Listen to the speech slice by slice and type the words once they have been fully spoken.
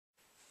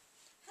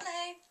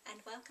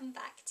welcome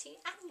back to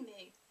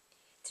Animoo.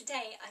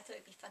 Today I thought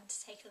it would be fun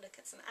to take a look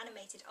at some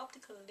animated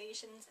optical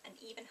illusions and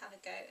even have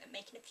a go at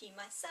making a few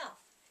myself.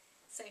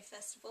 So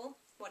first of all,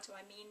 what do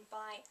I mean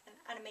by an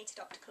animated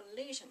optical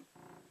illusion?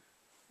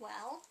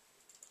 Well,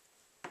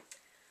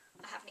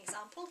 I have an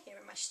example here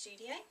in my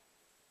studio.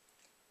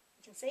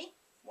 You can see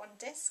one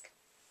disc,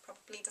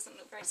 probably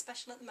doesn't look very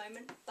special at the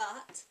moment,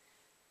 but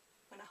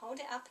when I hold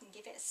it up and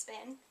give it a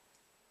spin,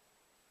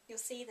 you'll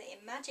see that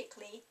it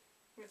magically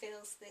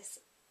reveals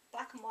this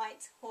black and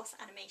white horse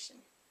animation.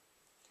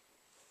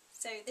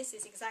 So this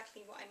is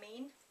exactly what I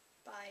mean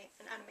by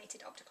an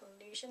animated optical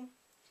illusion.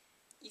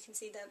 You can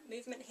see the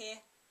movement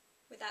here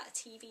without a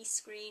TV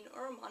screen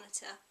or a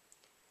monitor.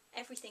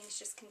 Everything's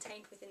just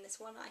contained within this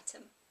one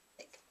item.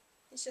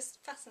 It's just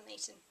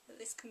fascinating that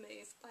this can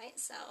move by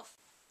itself.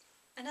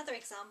 Another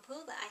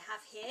example that I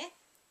have here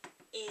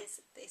is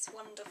this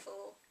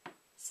wonderful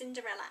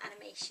Cinderella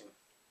animation,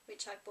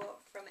 which I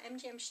bought from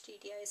MGM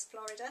Studios,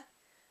 Florida,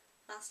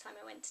 last time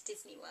I went to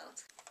Disney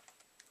World.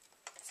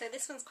 So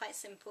this one's quite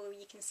simple.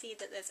 You can see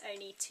that there's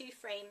only 2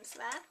 frames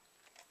there,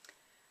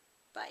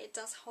 but it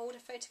does hold a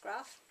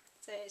photograph,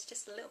 so it's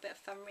just a little bit of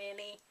fun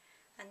really,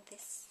 and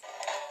this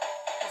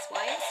is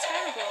why it's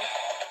terrible.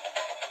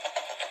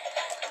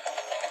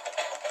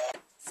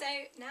 So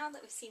now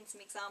that we've seen some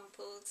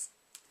examples,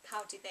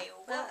 how do they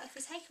all work? Well, if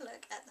we take a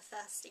look at the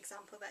first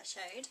example that I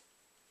showed,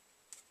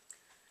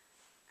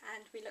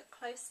 and we look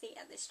closely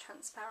at this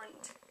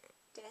transparent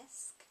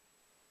disc,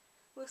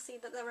 we'll see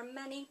that there are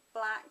many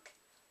black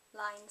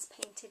lines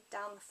painted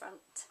down the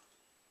front.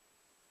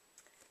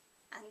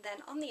 And then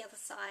on the other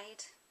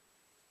side,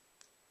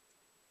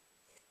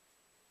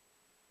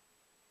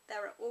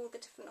 there are all the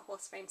different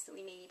horse frames that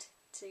we need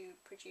to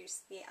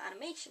produce the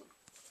animation.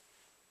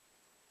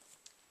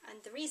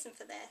 And the reason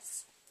for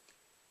this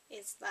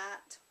is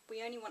that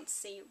we only want to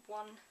see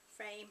one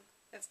frame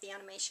of the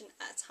animation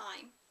at a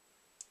time.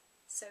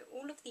 So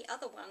all of the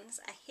other ones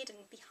are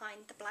hidden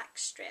behind the black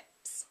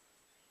strips.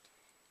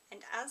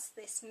 And as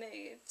this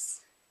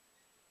moves,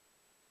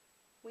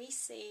 we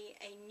see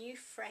a new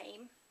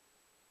frame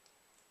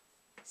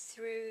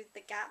through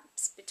the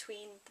gaps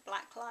between the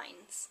black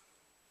lines.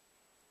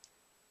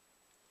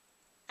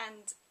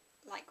 And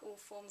like all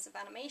forms of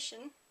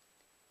animation,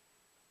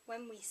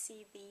 when we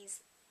see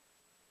these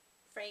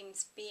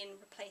frames being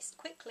replaced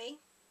quickly,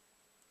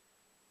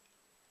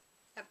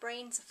 our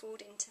brains are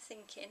fooled into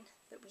thinking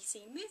that we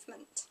see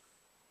movement,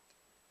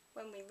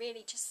 when we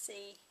really just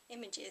see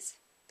images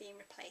being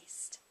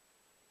replaced.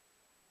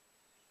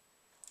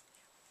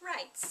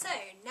 Right, so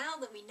now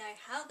that we know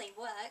how they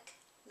work,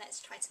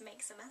 let's try to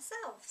make some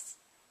ourselves.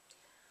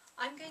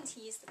 I'm going to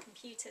use the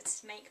computer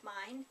to make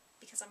mine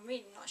because I'm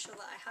really not sure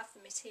that I have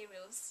the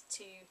materials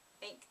to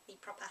make the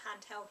proper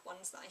handheld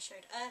ones that I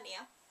showed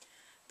earlier.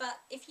 But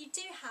if you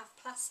do have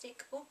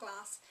plastic or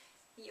glass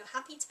that you're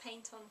happy to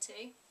paint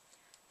onto,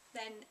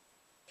 then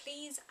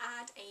please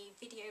add a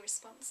video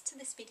response to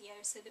this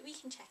video so that we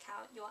can check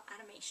out your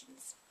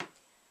animations.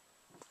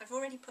 I've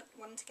already put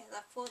one together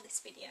for this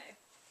video.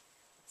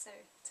 So,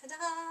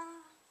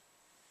 ta-da!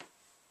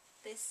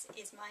 This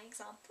is my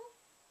example.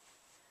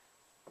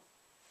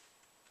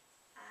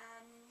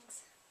 And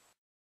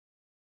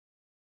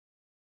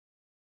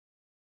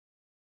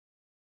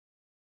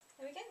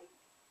there we go.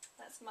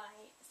 That's my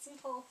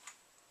simple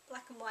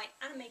black and white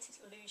animated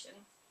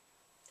illusion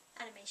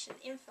animation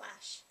in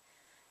Flash.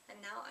 And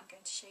now I'm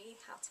going to show you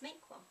how to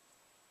make one.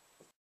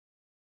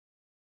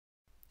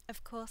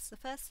 Of course, the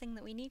first thing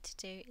that we need to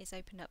do is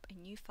open up a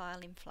new file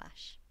in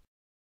Flash.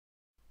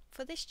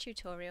 For this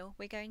tutorial,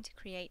 we're going to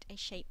create a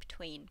shape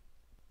tween.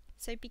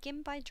 So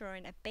begin by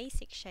drawing a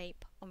basic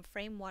shape on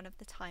frame 1 of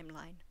the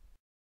timeline.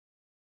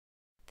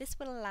 This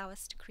will allow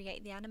us to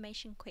create the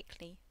animation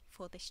quickly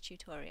for this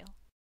tutorial.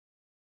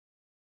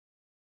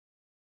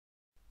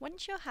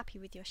 Once you're happy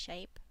with your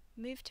shape,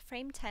 move to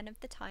frame 10 of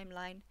the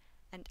timeline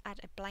and add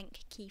a blank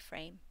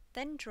keyframe.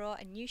 Then draw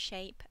a new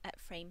shape at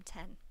frame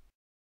 10.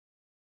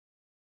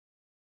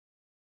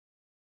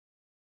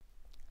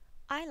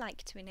 I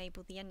like to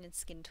enable the onion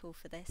skin tool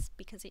for this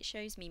because it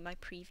shows me my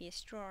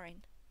previous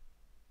drawing.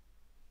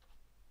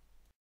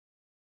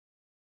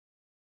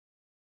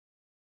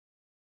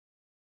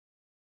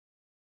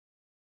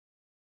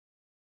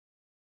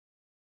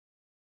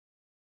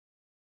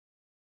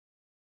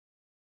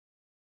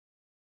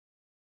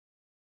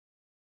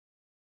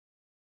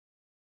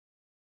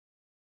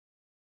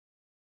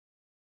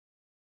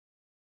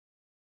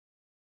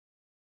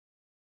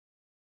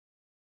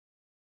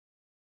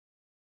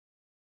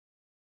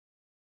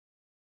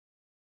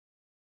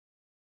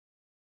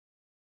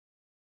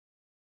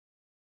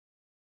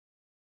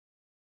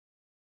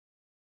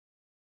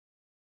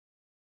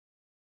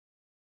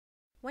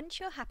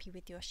 Once you're happy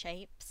with your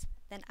shapes,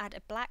 then add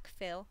a black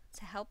fill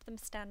to help them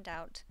stand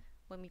out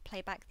when we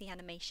play back the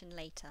animation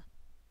later.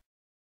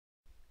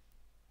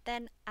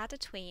 Then add a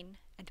tween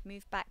and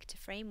move back to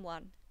frame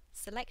 1,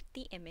 select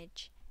the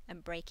image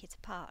and break it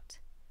apart.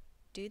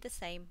 Do the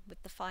same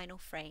with the final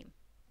frame.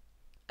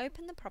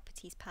 Open the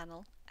Properties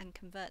panel and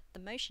convert the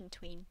motion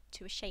tween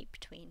to a shape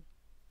tween.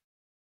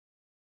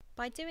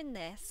 By doing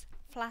this,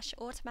 Flash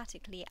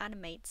automatically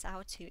animates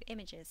our two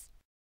images.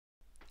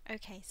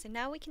 Okay, so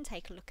now we can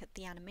take a look at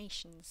the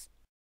animations.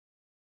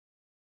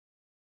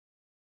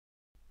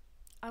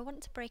 I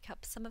want to break up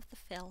some of the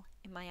fill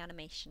in my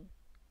animation.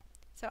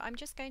 So I'm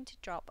just going to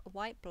drop a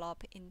white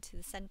blob into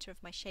the centre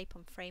of my shape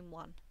on frame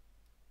 1.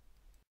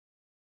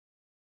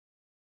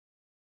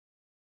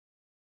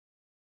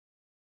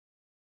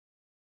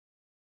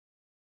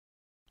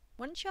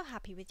 Once you're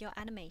happy with your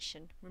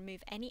animation,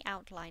 remove any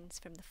outlines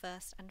from the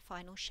first and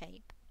final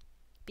shape,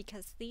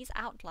 because these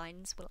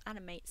outlines will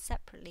animate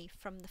separately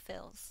from the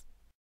fills.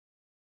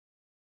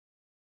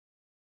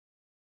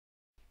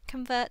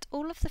 Convert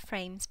all of the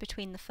frames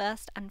between the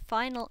first and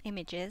final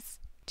images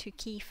to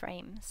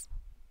keyframes.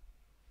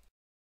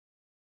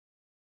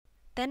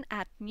 Then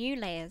add new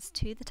layers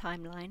to the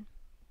timeline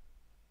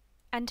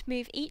and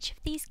move each of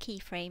these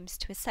keyframes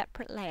to a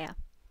separate layer,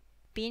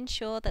 being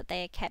sure that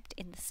they are kept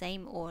in the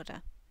same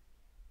order.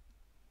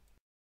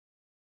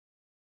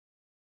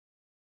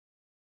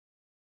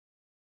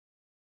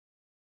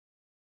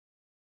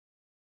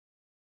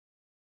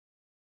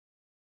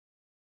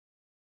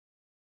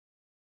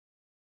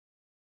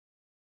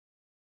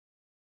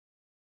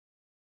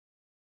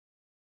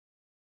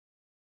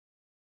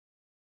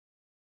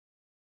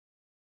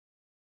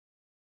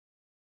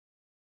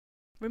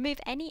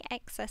 Remove any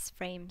excess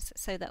frames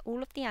so that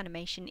all of the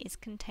animation is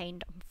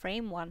contained on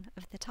frame 1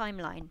 of the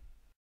timeline.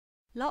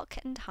 Lock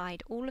and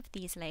hide all of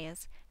these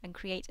layers and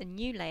create a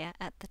new layer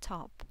at the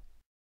top.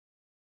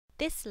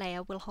 This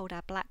layer will hold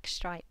our black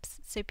stripes,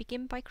 so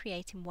begin by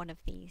creating one of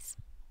these.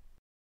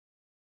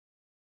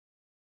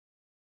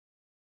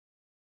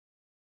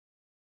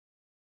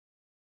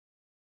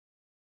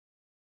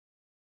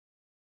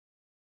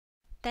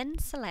 Then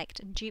select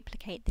and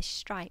duplicate this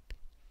stripe.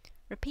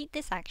 Repeat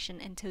this action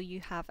until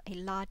you have a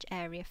large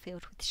area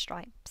filled with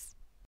stripes.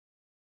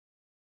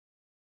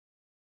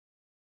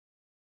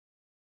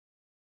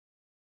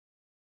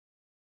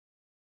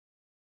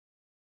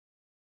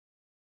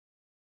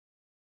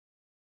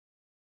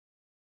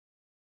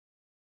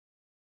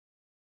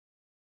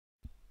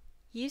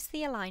 Use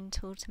the Align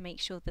tool to make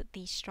sure that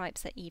these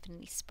stripes are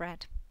evenly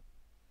spread.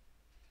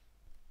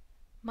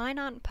 Mine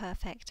aren't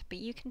perfect, but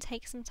you can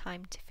take some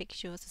time to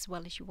fix yours as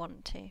well as you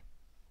want to.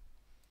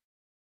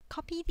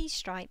 Copy these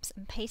stripes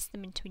and paste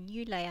them into a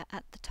new layer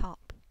at the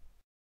top.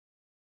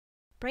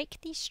 Break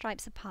these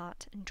stripes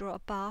apart and draw a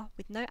bar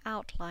with no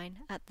outline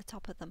at the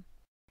top of them.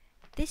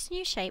 This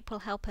new shape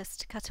will help us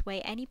to cut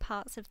away any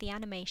parts of the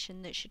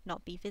animation that should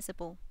not be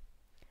visible.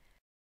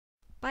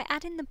 By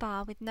adding the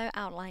bar with no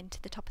outline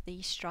to the top of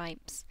these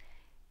stripes,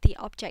 the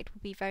object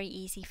will be very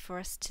easy for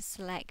us to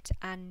select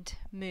and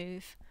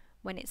move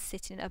when it's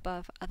sitting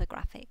above other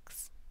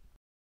graphics.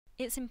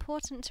 It's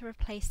important to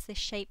replace this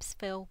shape's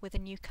fill with a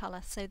new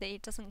colour so that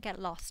it doesn't get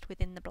lost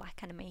within the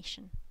black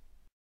animation.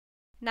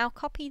 Now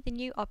copy the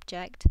new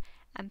object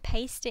and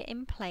paste it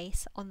in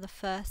place on the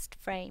first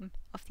frame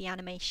of the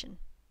animation.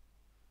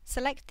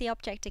 Select the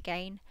object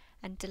again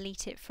and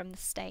delete it from the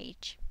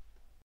stage.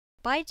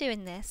 By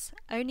doing this,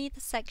 only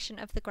the section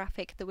of the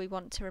graphic that we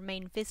want to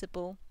remain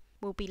visible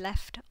will be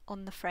left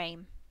on the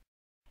frame.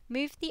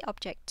 Move the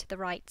object to the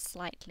right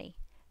slightly,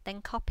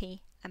 then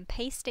copy and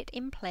paste it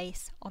in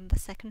place on the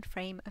second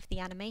frame of the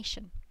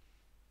animation.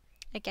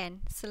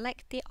 Again,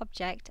 select the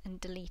object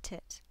and delete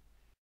it.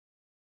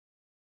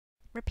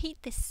 Repeat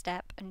this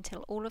step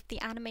until all of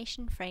the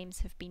animation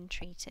frames have been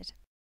treated.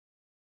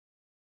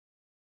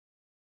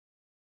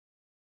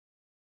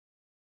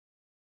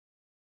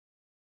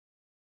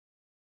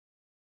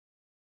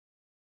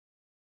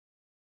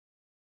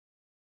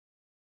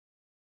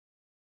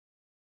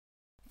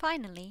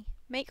 Finally,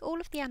 make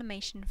all of the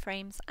animation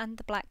frames and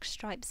the black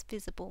stripes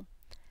visible.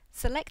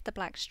 Select the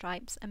black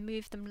stripes and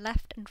move them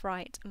left and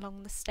right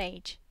along the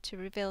stage to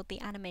reveal the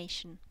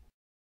animation.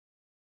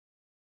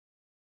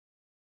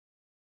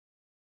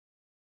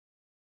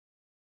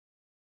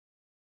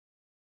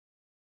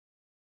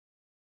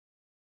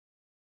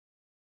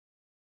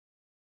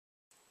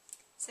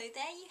 So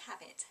there you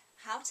have it,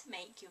 how to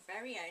make your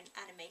very own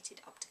animated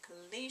optical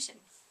illusion.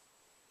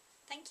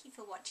 Thank you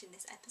for watching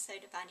this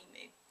episode of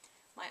Animoo,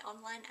 my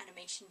online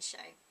animation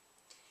show.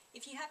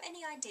 If you have any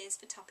ideas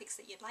for topics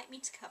that you'd like me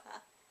to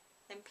cover,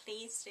 then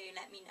please do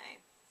let me know.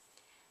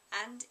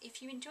 And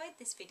if you enjoyed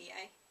this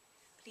video,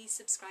 please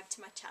subscribe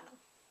to my channel.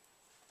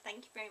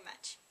 Thank you very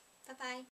much. Bye bye.